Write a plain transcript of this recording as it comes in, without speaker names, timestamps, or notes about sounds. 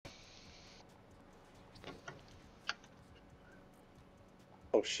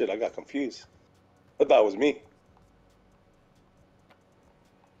Oh shit, I got confused. I thought it was me.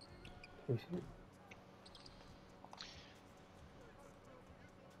 Oh, shit.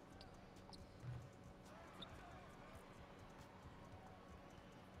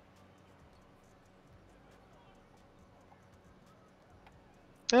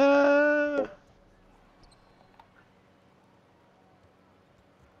 Ah.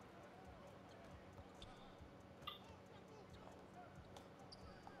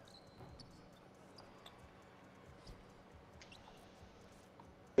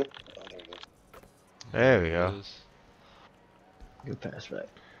 Oh, there it is. There we it go. is. Good pass back.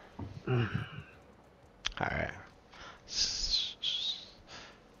 Alright.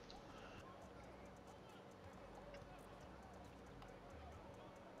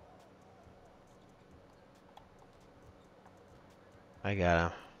 I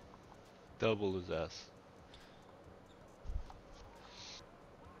got him. Double his ass.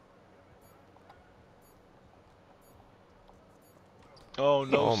 Oh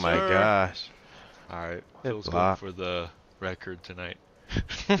no, Oh my sir. gosh. Alright, Good Phil's going block. for the record tonight.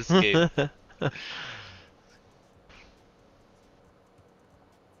 This game.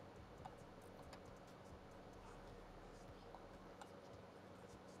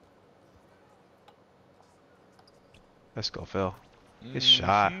 Let's go, Phil. Good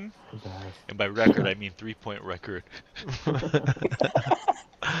shot. Good pass. And by record, I mean 3-point record. I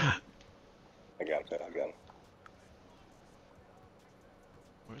got it. I got him.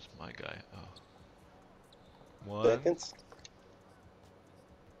 Where's my guy? Oh. One. Seconds.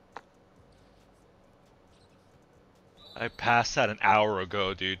 I passed that an hour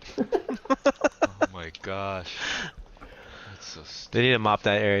ago, dude. Oh my gosh. That's so They stupid. need to mop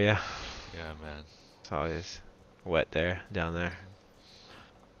that area. Yeah, man. It's always wet there, down there.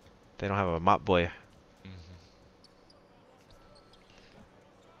 They don't have a mop boy. Mhm.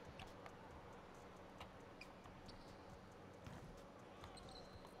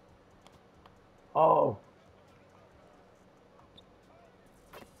 Oh.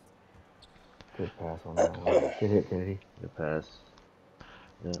 Good pass on that one. Good hit, Kennedy. Good pass.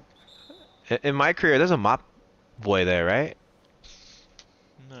 Yeah. In my career, there's a mop boy there, right?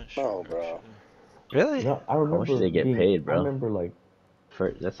 I'm not sure. Oh, bro. Actually. Really? No, I How much remember do they get being, paid, I bro? remember like,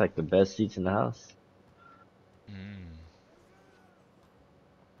 That's like the best seats in the house. Mm.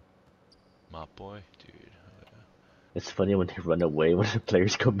 Mop boy, dude. It's funny when they run away when the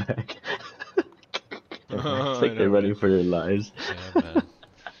players come back. It's I like they're know, right? running for their lives. Yeah, man.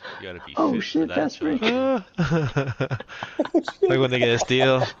 You gotta be Oh fit for shit, that that's job. Rick. Like when they get a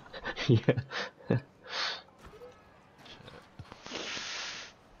steal. Yeah.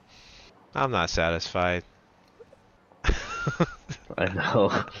 I'm not satisfied. I know.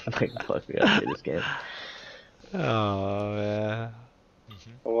 Like, fuck, we gotta play this game. Oh man.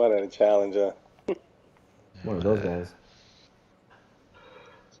 What a challenge. one of those guys.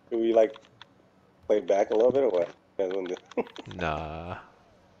 Do we like play back a little bit or what? Depends on the- Nah.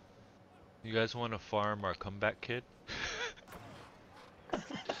 You guys want to farm our comeback kid?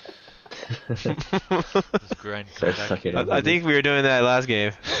 Let's grind Start comeback sucking kid. up. I think we were doing that last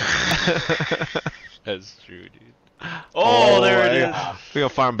game. That's true, dude. Oh, there it is. We gonna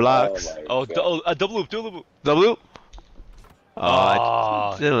farm Oh blocks. my Oh, god. double loop, double loop. Double loop. Oh,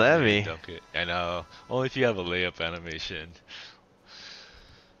 Oh, it didn't let you me. dunk it. I know. Only if you have a layup animation.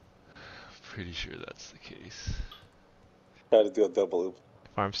 Pretty sure that's the case. Try to do a double loop.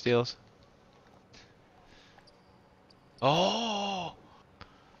 Farm steals. Oh,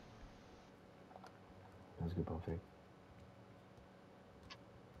 That was a good bump fake.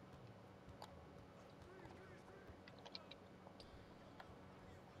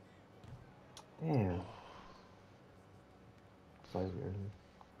 Damn. Slightly early.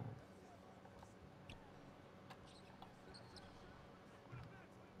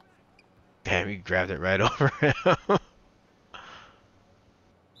 Damn, he grabbed it right over him.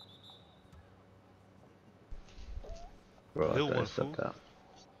 Bro, Lil that one guy's sucked fool. out.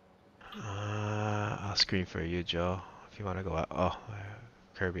 I'll screen for you, Joe. If you want to go out. Oh,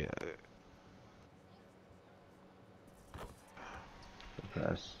 Kirby. Good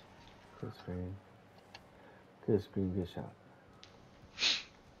pass. Good screen. Good screen, good shot.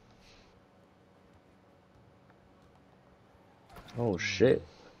 Oh shit.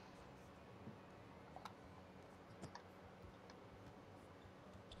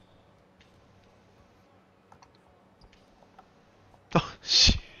 Oh,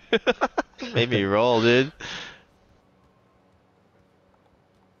 shit. Made me roll, dude.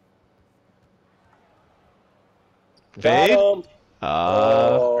 Got Fade? him! Uh,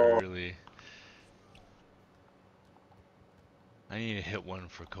 Oh, Early. I need to hit one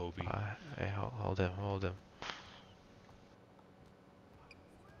for Kobe. Hey, hold him, hold him.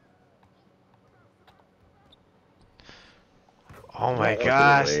 Oh my Get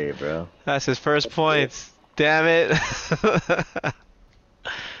gosh, away, bro. that's his first points. Damn it.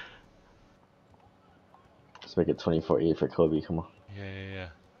 Let's make it 24-8 for Kobe. Come on. Yeah.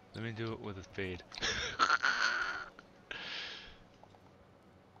 Let me do it with a fade.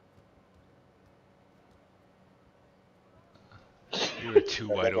 You were too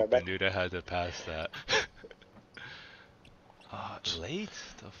wide open, dude. I had to pass that. Late?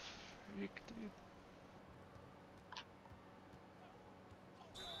 The freak, dude.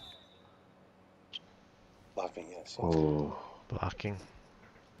 Blocking, yes. Oh, Blocking.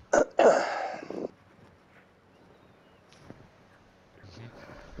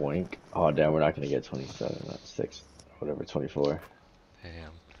 boink. Oh, damn. We're not gonna get 27. That's 6. Whatever. 24.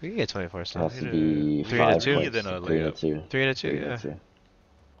 Damn. We can get 24 It still. has to be 3 and a 5 2? points. Then a 3 and a layup. 2. 3 and a 2, 3 and yeah. a 2.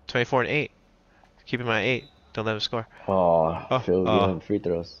 24 and 8. Keep him at 8. Don't let him score. Oh, Phil oh. gave him free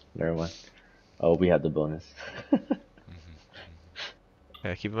throws. Never mind. Oh, we had the bonus.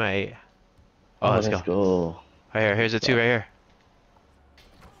 Yeah, keep him at 8. Oh, let's go. Go. Right here, here's the 2 right here.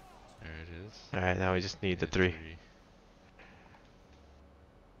 There it is. Alright, now we just need the Yeah, 3.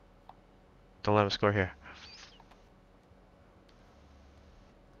 Don't let him score here.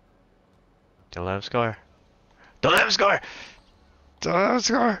 Don't let him score. Don't let him score! Don't let him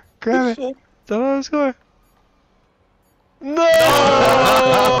score! Grab it! Don't let him score! No!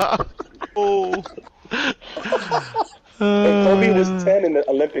 Oh! Hey, Kobe was 10 in the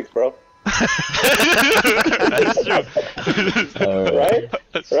Olympics, bro. That's true. Right?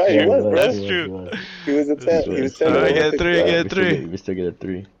 That's Right, true. he was, bro. That's true. He was a 10. He was 10 in the Alright, get Olympics, 3, bro. get 3. We still get a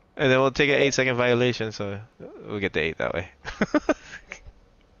 3. And then we'll take an 8-second violation, so we'll get the 8 that way.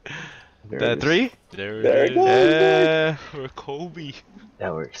 There That it is. 3? There it goes. Yeah. For Kobe.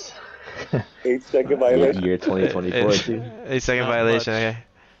 That works. 8-second violation. Year 2024 too. 8-second Not violation, much. okay.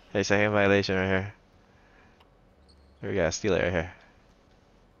 8-second violation right here. We gotta steal it right here.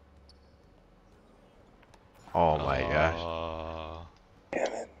 Oh my gosh.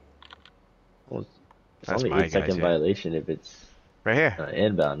 Damn it. Well, it's That's only my 8-second guys, yeah. violation if it's Right here.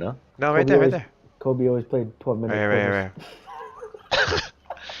 inbound, no? No, right Kobe there, right always- there. Kobe always played 12-minute Right here, right here, right here.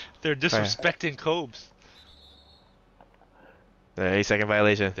 They're disrespecting Cobes. The 8-second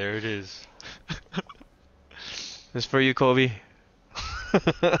violation. There it is. This is for you, Kobe.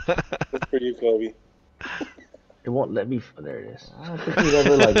 That's for you, Kobe. It won't let me. There it is. I don't think he'd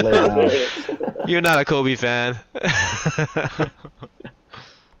ever like lay out. You're not a Kobe fan.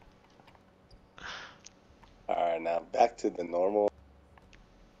 Alright, now back to the normal.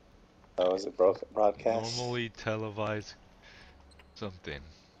 Was it broadcast? Normally televised something.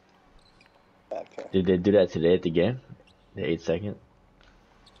 Okay. Did they do that today at the game? The 8-second?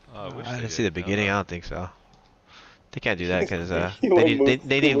 I wish I they didn't see the did. No, beginning. I no. don't think so. They can't do that because He they won't need move-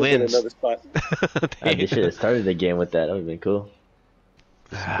 they he need moved in wins. another spot. They should have started the game with that. That would have been cool.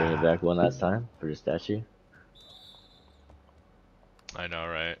 Just bring it back one last time for the statue. I know,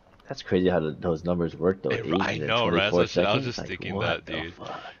 right? That's crazy how those numbers work though. Hey, 8 I and then know, right? 24 That's what I was seconds. just Like, thinking what that, the dude.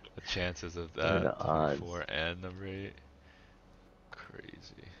 fuck? The chances of What are that, the odds? 24 and number 8.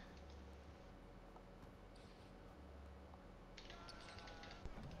 Crazy.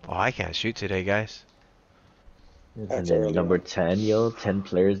 Oh, I can't shoot today, guys. And That's then early, number man. 10, yo, 10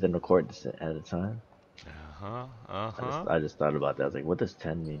 players in the court at a time. Uh-huh. Uh-huh. I just thought about that. I was like, what does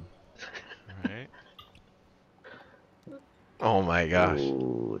 10 mean? Right? Oh my gosh.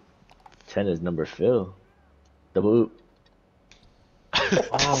 Ooh, 10 is number Phil. Double oop.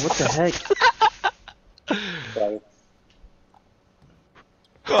 Oh, what the heck? Sorry.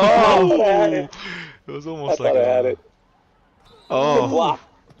 Oh. I had it. It was I almost thought like I had it. The Oh. block.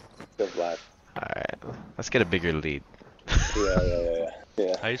 The block. All right. Let's get a bigger lead.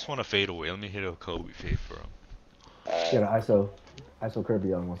 Yeah. I just want to fade away. Let me hit a Kobe fade for him. Get an ISO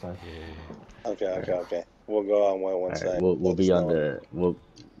Kirby on one side. Yeah. Okay. We'll go on one All side. right, we'll be on the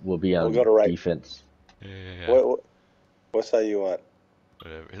we'll be on go to right. defense. Yeah. What side you want?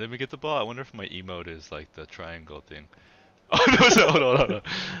 Whatever. Let me get the ball. I wonder if my emote is like the triangle thing. Oh no! Hold on.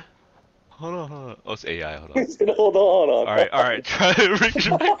 Hold on. Oh, it's AI. Hold on. He said, hold on. All right. Try to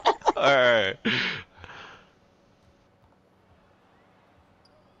retry. All right.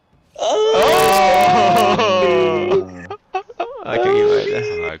 Oh! I can give it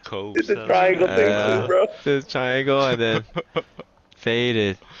like All right, Kobe. It's a triangle thing too, bro. this triangle and then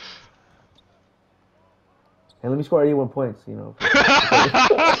faded. Hey, let me score 81 points, you know.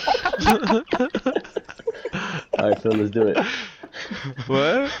 All right, Phil, let's do it.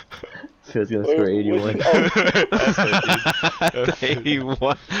 What? So he's gonna score 81. That's it, dude. The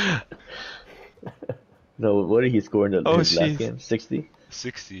 81. No, what did he score in Oh, his last jeez. game? 60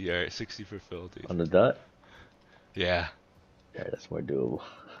 60, alright, 60 for Phil, dude. on the dot. Yeah. Yeah, that's more doable.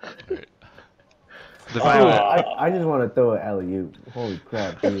 Alright. The Dude, final. I just want to throw an alley-oop. Holy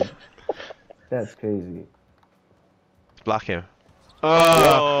crap, dude. That's crazy. Block him.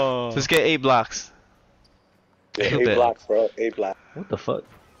 Oh! Just get 8 blocks. Yeah, Oop 8 it. blocks, bro. 8 blocks. What the fuck?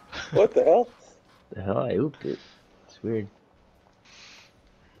 What the hell? The hell? I ooped it. It's weird.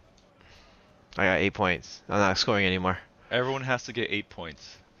 I got 8 points. I'm not scoring anymore. Everyone has to get 8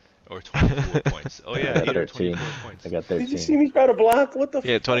 points. Or 24 points. Oh yeah, I got 8 or 13. 24 points. I got Did 13. you see me try to block? What the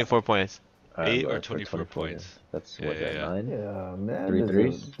Yeah, 24 points. Alright, 8 I'm or going for 24 points. That's Yeah, what, yeah, that, yeah. 9? Yeah, man. Three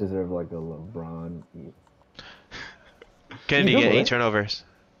threes? Deserve like a LeBron. Kennedy You get know 8 it. turnovers.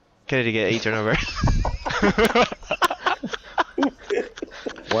 Kennedy get 8 turnovers.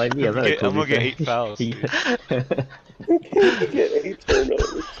 Why me? I'm not a I'm gonna get Kobe 8 fan. fouls. Dude. You get 8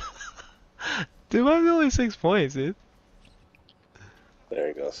 turnovers. Dude, why is it only 6 points, dude? There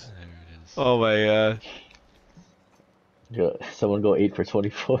he goes. There it is. Oh my god. Yo, someone go 8 for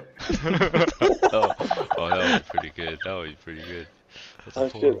 24. Oh, that would be pretty good. That would be pretty good. That's Oh,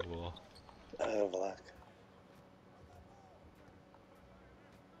 shit. horrible. Black.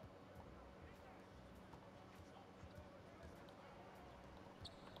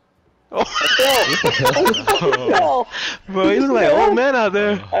 Oh, No, bro, you look like old man out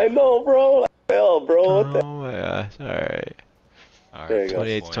there. I know, bro. Hell, bro. What the? Oh my gosh. Alright. Alright, There you go.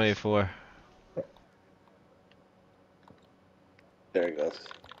 28 to points. 24. There he goes.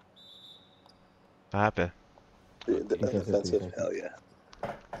 What happened? The Defensive, defensive. defensive. Hell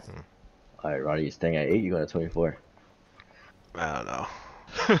yeah. Alright, Ronnie, you staying at 8, you going to 24. I don't know.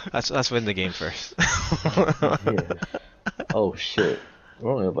 Let's win the game first. Yeah. Oh shit.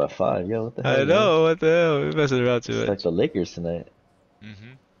 We're only up by 5. Yo, what the hell? I man? know, what the hell? We're messing around too It's much. like the Lakers tonight.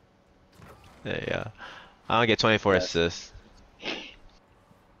 Mm-hmm. Yeah. I don't get 24 Yes. assists.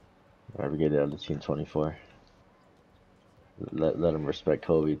 Alright, we get the other team 24. Let them respect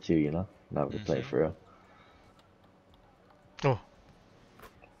Kobe too, you know? Not really playing Mhm. for real.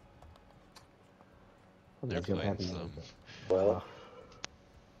 They're Jump playing happy some. Well,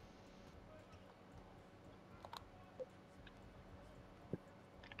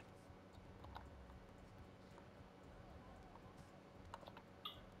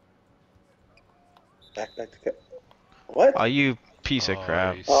 back to cap. What? Oh, you piece of Oh,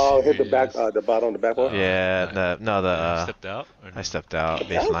 crap. are you Oh, hit the back, serious? the bottom, the back wall. Yeah, You stepped out? Or I no? stepped out.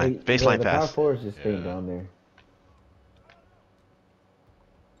 Yeah. Baseline. Hey, Baseline the power pass. forwards just staying Yeah. down there.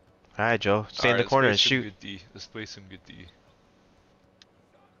 Alright, Joe. Stay in Alright, the let's corner play and some shoot. good D. Let's play some good D.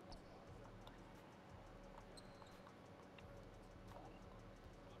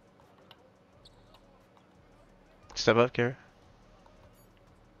 Step up, Kara.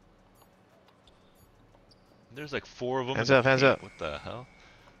 There's like 4 of them. Hands in the up, hands paint. up. What the hell?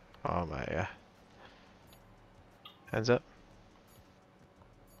 Oh my god. Hands up.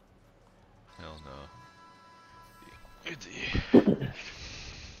 Hell no. Good D.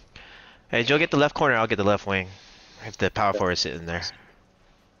 Hey, Joe, get the left corner. I'll get the left wing. If the power forward's sitting there.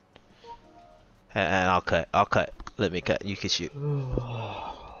 And I'll cut. I'll cut. Let me cut. You can shoot.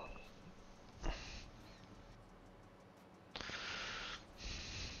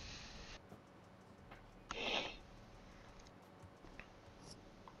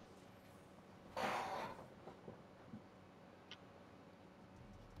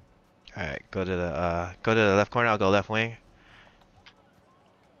 Alright, go to the left corner. I'll go left wing.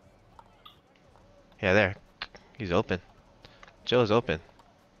 Yeah, there. He's open. Joe's open.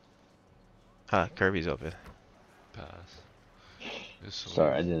 Huh, Kirby's open. Pass. This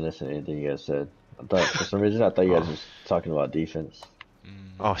Sorry, I didn't listen to anything you guys said. I thought for some reason I thought you guys were talking about defense.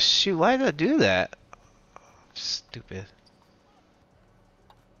 Oh shoot, why did I do that? Stupid.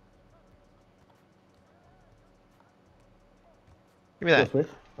 Give me Go that. switch.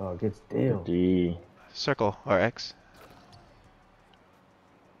 Oh, it gets damn. D. Circle or X.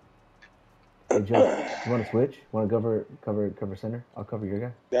 Hey, Joe, you want to switch? Want to cover center? I'll cover your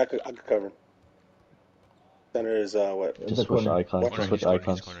guy. Yeah, I could cover. Center is what? The Just switch corner. icons. Corner, Switch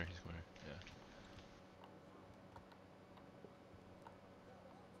icons. He's corner. Yeah.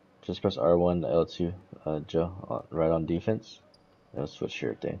 Just press R1, L2, Joe, right on defense. And switch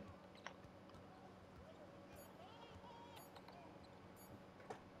your thing.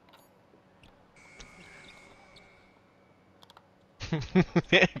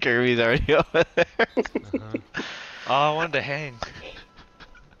 Kirby's already over there. Oh, I wanted to hang.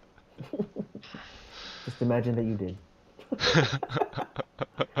 Just imagine that you did.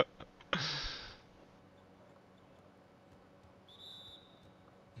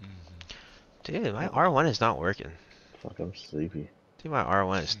 Dude, my R1 is not working. Fuck, I'm sleepy. Dude, my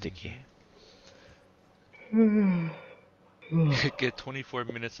R1 is sticky. Get 24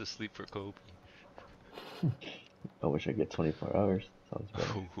 minutes of sleep for Kobe. I wish I get 24 hours. Sounds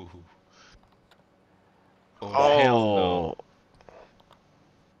better. Oh, hell no.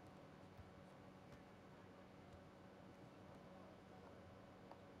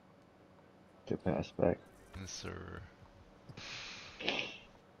 Get pass back. Yes, sir.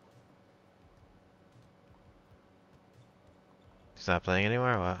 He's not playing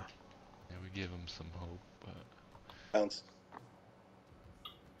anymore? Wow. Yeah, we give him some hope, but Bounce.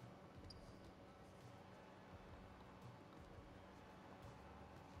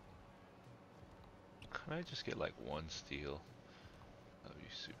 can I just get like one steal? That'd be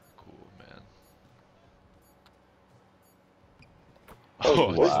super cool, man.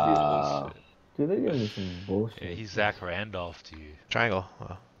 Oh, this wow. bullshit. Dude, they're giving me some bullshit. Yeah, he's Zach Randolph to you. Triangle.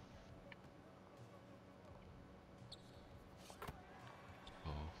 Wow.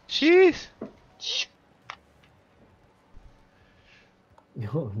 Oh. Jeez.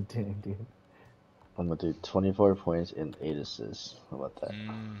 Yo, dang, dude. I'm gonna do 24 points and 8 assists. How about that?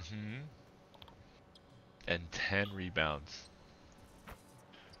 Mm-hmm. And 10 rebounds.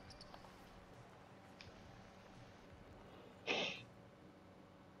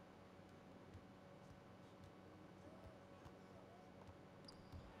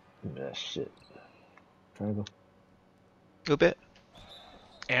 Yeah, shit. Triangle. Oop it.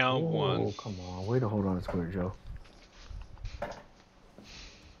 And Oh, one. come on. Way to hold on to square, Joe.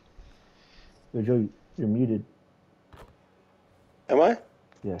 Yo, Joe, you're muted. Am I?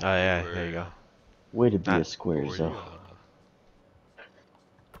 Yeah. Oh, yeah. There you go. Way to be Ah, a square, Or Zoe.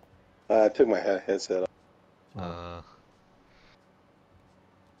 I took my headset off. Uh,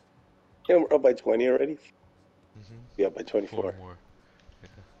 Yeah, we're up by 20 already. mhm. Yeah, by 24. 4 more.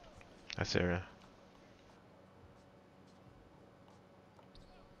 That's it.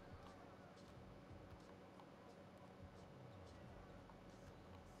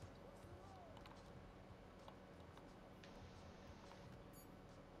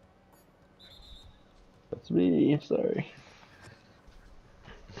 That's me. Sorry.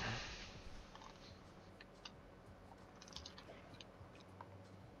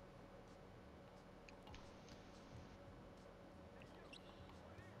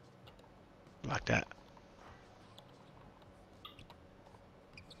 Like that.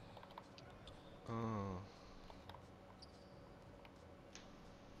 Oh.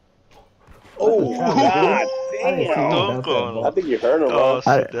 Oh, God I didn't see you damn. bounce that ball. I think you heard him, Oh, bro.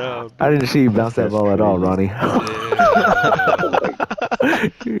 sit down. I didn't see you bounce that That's ball at all, crazy. Ronnie. Like,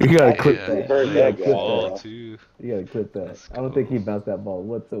 You gotta clip Yeah, that. heard You that gotta guy, clip ball that. too. You gotta clip that. Let's I don't think he go. bounced that ball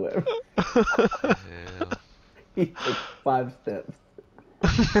whatsoever. Yeah. He took 5 steps.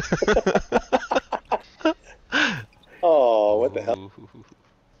 oh, what the hell? Ooh.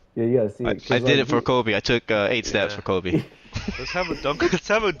 Yeah, you gotta see it. 'cause, I did like, it for Kobe. I took 8 steps Yeah. for Kobe. Let's have a dunk. Let's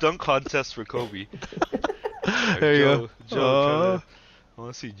have a dunk contest for Kobe. Alright, There you Joe, go. Joe, try to. I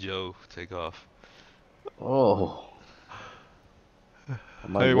want to see Joe take off. Oh. I How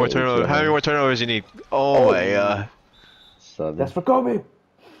might many get more 8 turnovers? How many more turnovers you need? Oh my god. 7. That's for Kobe.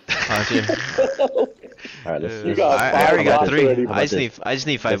 Oh, shit. Alright, let's Yeah. do You got I five already got blocks 3. already. How I about just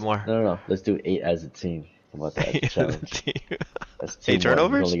need 5 more. No. Let's do 8 as a team. How about that? As a challenge. That's 2 8 more. We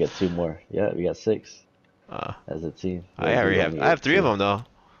turnovers? can only get 2 more. Yeah, we got 6 Uh, as a team. I already have. I have 3 of them though.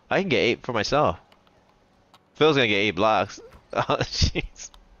 I can get 8 for myself. Phil's gonna get 8 blocks. Oh jeez.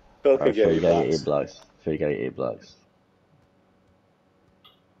 Phil could Alright, get Phil, you 8 gotta get 8 blocks. blocks. Phil, you gotta get 8 blocks.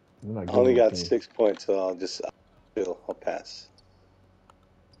 I'm not I giving only it got to him. 6 points, so I'll pass.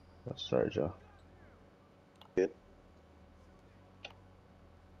 Oh, sorry, Joe.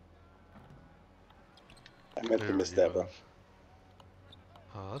 I meant to There miss we that, go. bro.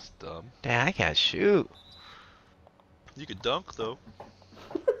 Oh, that's dumb. Damn, I can't shoot. You could dunk though.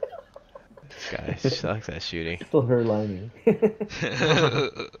 This guy sucks at shooting. Silver lining.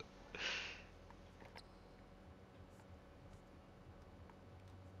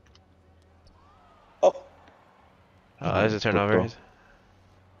 Oh, Oh, there's a turnover.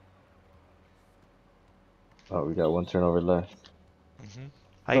 Oh, we got 1 turnover left. Mhm.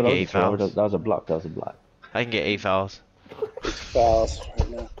 I can No, get that 8 was a turnover. fouls. That was a block. That was a block. I can get 8 fouls. 6 fouls right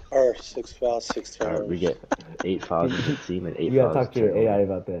now. Or 6 fouls, 6 Alright, turnovers. we get 8 fouls as a team and 8 You gotta fouls talk to your turnover. AI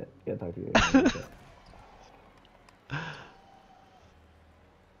about that. You gotta talk to your AI about that.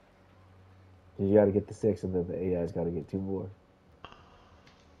 You gotta get the 6, and then the AI's gotta get 2 more.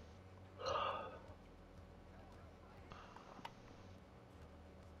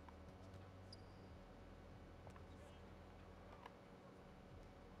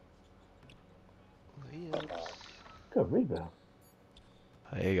 Good rebound.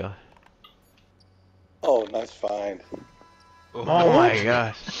 There you go. Oh, nice find. Oh my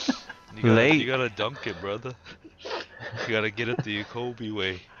gosh. Late. You gotta dunk it, brother. You gotta get it the Kobe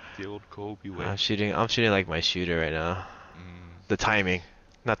way. The old Kobe way. I'm shooting like my shooter right now. The timing,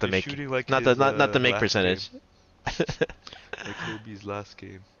 not the You're make, shooting like not his, the make last percentage. Like Kobe's last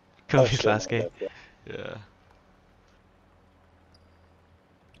game. Kobe's shit, last my game. bad, Yeah.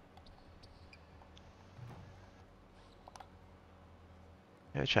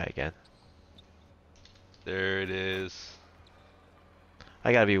 Yeah, try again. There it is.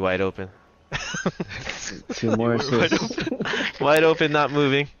 I gotta be wide open. 2 more You were wide assists. Wide open, not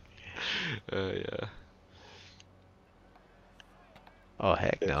moving. Yeah. Oh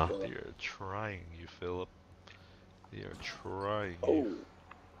heck Yeah, no. Phil. They are trying you, Philip. They are trying Oh, you.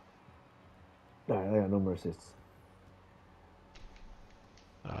 Alright, I got no more assists.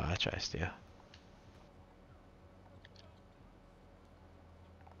 Oh, I try to steal.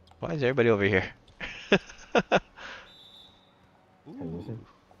 Why is everybody over here? Transition.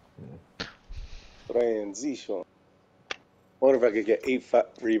 transition. Wonder if I could get 8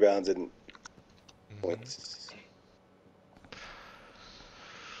 rebounds and points.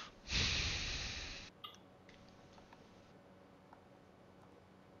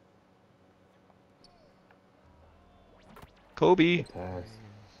 Kobe. Good pass.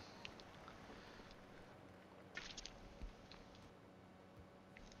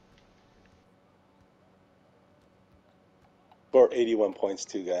 Scored 81 points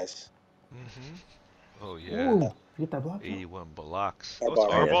too, guys. Oh yeah. Ooh, get that block. 81 blocks. Our Oh, it's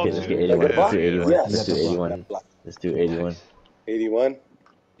ball. our Yeah, ball Let's too. get Like 81. a Let's block? do 81. Yes. Let's do Yes. 81. That block. Let's do 81. 81?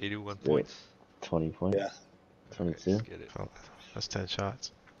 81 Do it. points. 20 points. Yeah. 22. Let's get it. Oh, that's 10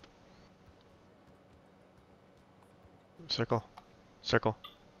 shots. Circle. Circle.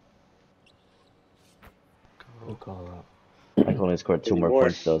 We'll call out. I can only score 2 Any more more?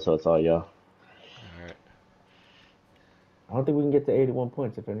 points though, so it's all y'all. Alright. I don't think we can get to 81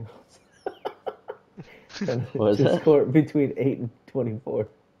 points if anyone's. What is to that? score between 8 and 24.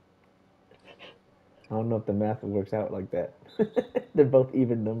 I don't know if the math works out like that. They're both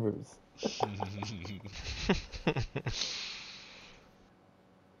even numbers.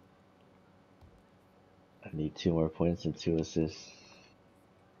 I need 2 more points and 2 assists.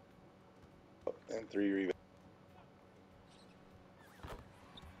 And 3 rebounds.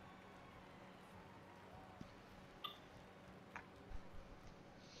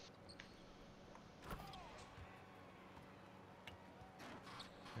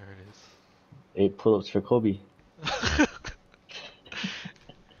 There it is. 8 pull-ups for Kobe.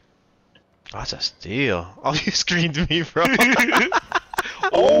 That's a steal. Oh, you screened me, bro.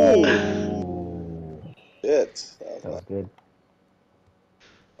 Oh! That Shit. That was was good.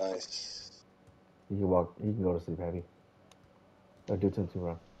 nice. You can walk. You can go to sleep, Heavy. Don't do too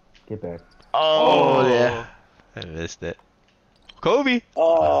wrong. Get back. Oh, yeah. I missed it. Kobe.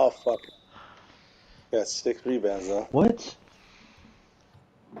 Oh, fuck. Got 6 rebounds, though. What?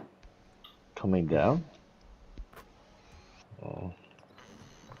 Coming down? Oh.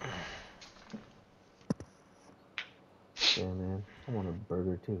 Yeah, man. I want a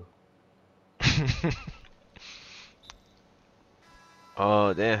burger too.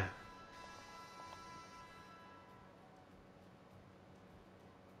 Oh, damn.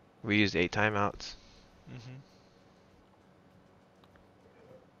 We used 8 timeouts.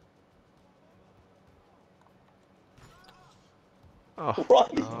 Oh,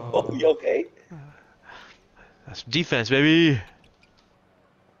 Ronnie, oh, you okay? that's defense, baby.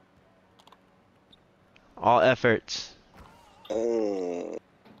 All efforts.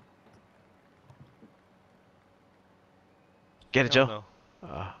 Get it, Hell Joe.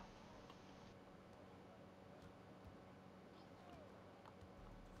 no.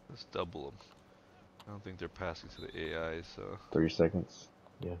 Let's double them. I don't think they're passing to the AI, so. 3 seconds.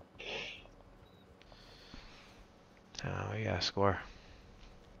 Yeah. Oh, we gotta score.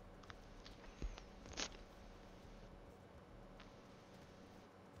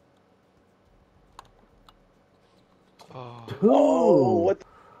 Oh. Oh, what the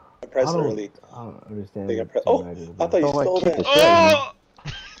I I pressed don't, early. I don't understand. Think I what pressed. Team Oh, United is I thought you about. Oh, I stole kicked that. the Oh!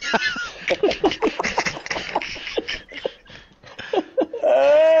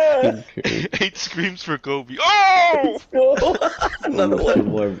 shit. 8 screams for Kobe. Oh! Another Two one.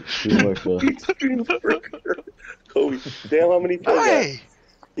 more, 2 more, Phil. Kobe. Damn, how many Phil got? Hey!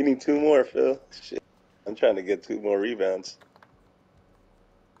 You need 2 more, Phil. Shit. I'm trying to get 2 more rebounds.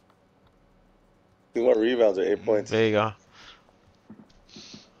 2 more rebounds are 8 points. There you go.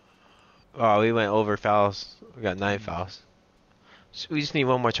 Oh, we went over fouls. We got 9 fouls. So we just need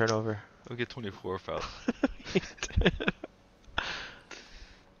one more turnover. We'll get 24 fouls.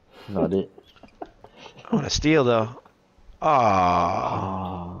 Not it. I want to steal though.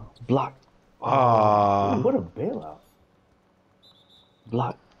 Ah. Ah, block. Ah. What a bailout.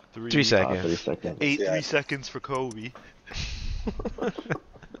 Block. 3 seconds. 3 seconds. 3 seconds for Kobe.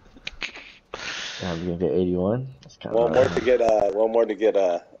 Now we're gonna get 81. That's kind One more to get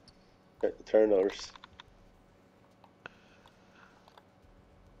turnovers.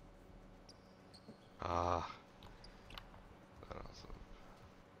 Ah.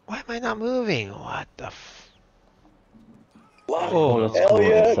 Why am I not moving? What the f... Block. Oh, that's Hell cool.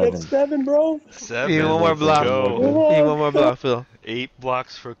 yeah, Seven. that's 7, bro. 7. Need one more let's block. go. Need one more block, Phil. 8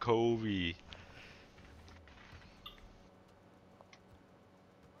 blocks for Kobe.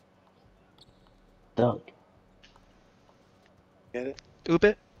 Dunk. Get it? Oop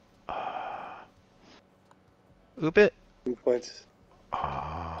it. Oop it. 2 points.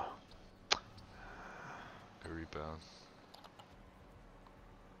 Oh. A rebound.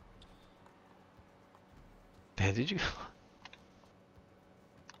 Damn, did you?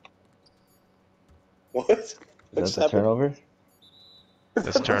 What? Is What's that the happening? turnover?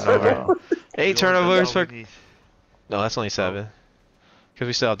 That's a turnover. 8 turnovers for... We need- No, that's only 7. Because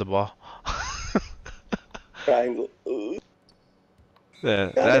we still have the ball. Triangle. Ooh.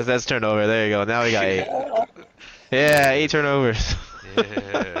 Yeah, that's turnover. There you go. Now we got 8. Yeah, 8 turnovers.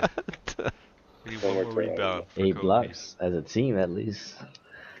 Yeah. We need one more rebound. For 8 Kobe. blocks as a team at least.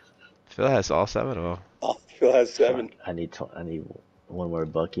 Phil has all 7 of them. Oh, Phil has 7. I need one more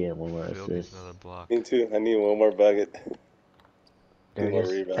bucket and one more Phil needs assist. another block. Me too. I need one more bucket. There 2 it more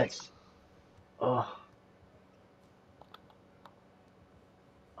is. rebounds. X. Oh.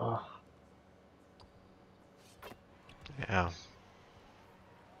 Oh. Yeah.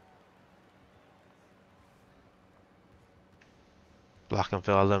 Block him,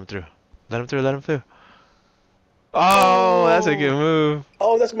 Phil. I'll let him through. Let him through. Let him through. Oh, that's a good move.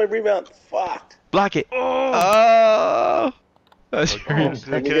 Oh, that's my rebound. Fuck. Block it. Oh. That's Okay, your let's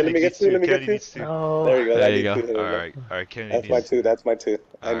do Let it. me Kennedy get needs two, two. let me get Kennedy two. needs two. No. There you go. There I you need go. 2. There you go. Alright, Kennedy That's needs my 2. That's my 2.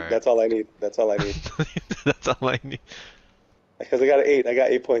 Alright. That's all I need. That's all I need. That's all I need. Because I got an 8. I got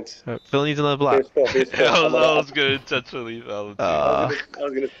 8 points. Phil needs another block. Here's Phil. Here's Phil. I I'm was gonna intentionally foul too. I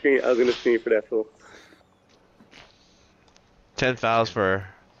was gonna screen. I was gonna screen for that, Phil. 10 fouls for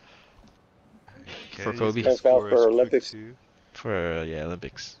Kennedy's Kobe. gonna 10 fouls score for his quick Olympics. 2.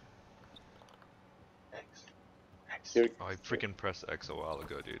 Olympics. X. X. Here, Oh, I freaking pressed X a while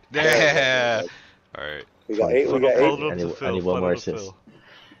ago, dude. Yeah. Alright. we got 8. We got Funnel 8. it up to I need Phil. one Funnel more it to assist. Phil.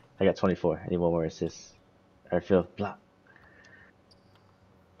 I got 24. I need one more assist. Alright, Phil. Block.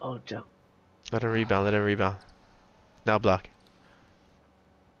 Oh, jump. Let him rebound. Let him rebound. Now block.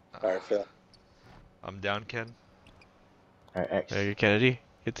 All right, Phil. I'm down, Ken. Alright, X. There you go, Kennedy.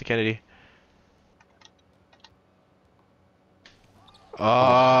 Get to Kennedy.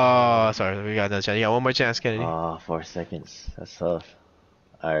 Oh, sorry. We got another chance. You got one more chance, Kennedy. Oh, 4 seconds. That's tough.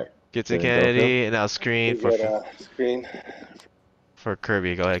 Alright. Get to There you go, Kennedy, and now screen We for got screen. for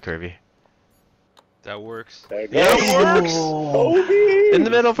Kirby. Go ahead, Kirby. That works. There it Yeah, goes. it works. Kobe. In the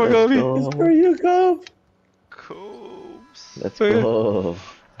middle for Let's Kobe. go. It's for you, Kobe. Cobes. Let's go.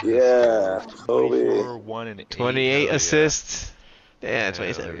 Yeah, Kobe. 24, 1, and 8. 28 Hell assists. Yeah, Hell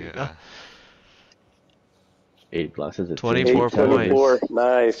 27. yeah. 8 blocks as a 24 team. 24.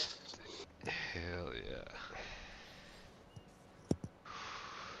 Nice. Hell yeah.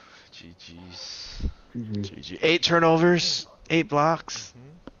 GG's. GG. 8 turnovers, 8 blocks.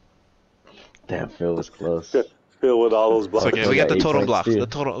 Damn, Phil was close. Phil with all those It's blocks. okay. We got the 8 total points blocks. too. The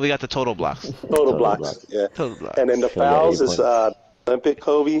total. We got the total blocks. Total blocks. blocks. Yeah. Total blocks. And then the Phil got fouls 8 is points. Olympic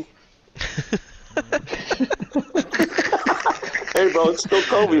Kobe. Hey, bro, it's still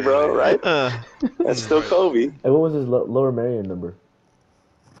Kobe, bro, right? That's still Kobe. Hey, what was his lower Marion number?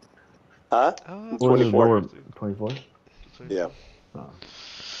 Huh? What was his 24. lower? 24. Yeah. Oh.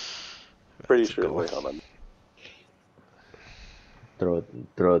 Pretty sure. Wait, hold on. Throw it.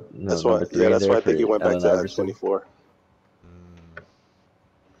 No, That's number why. 3 Yeah, in that's there why I think for he went back Allen to that Iverson. 24.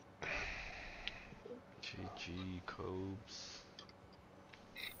 GG Cobes.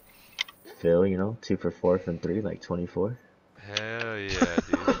 Phil, 2 for 4 from 3, like 24. Hell yeah,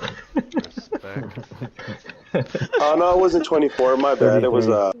 dude. Respect. Oh no, it wasn't 24. My bad. It was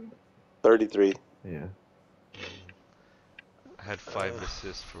 33. Yeah. I had 5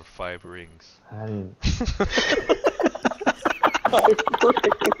 assists for 5 rings. I didn't.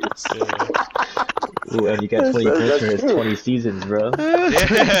 Ooh, and you got 20 points for his true. 20 seasons, bro.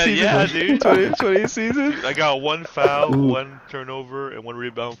 Yeah, dude. 20 season. I got 1 foul, Ooh. 1 turnover, and 1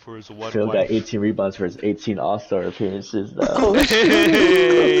 rebound for his 1 Phil wife. got 18 rebounds for his 18 All-Star appearances, though.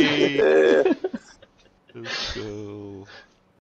 Hey. Yeah.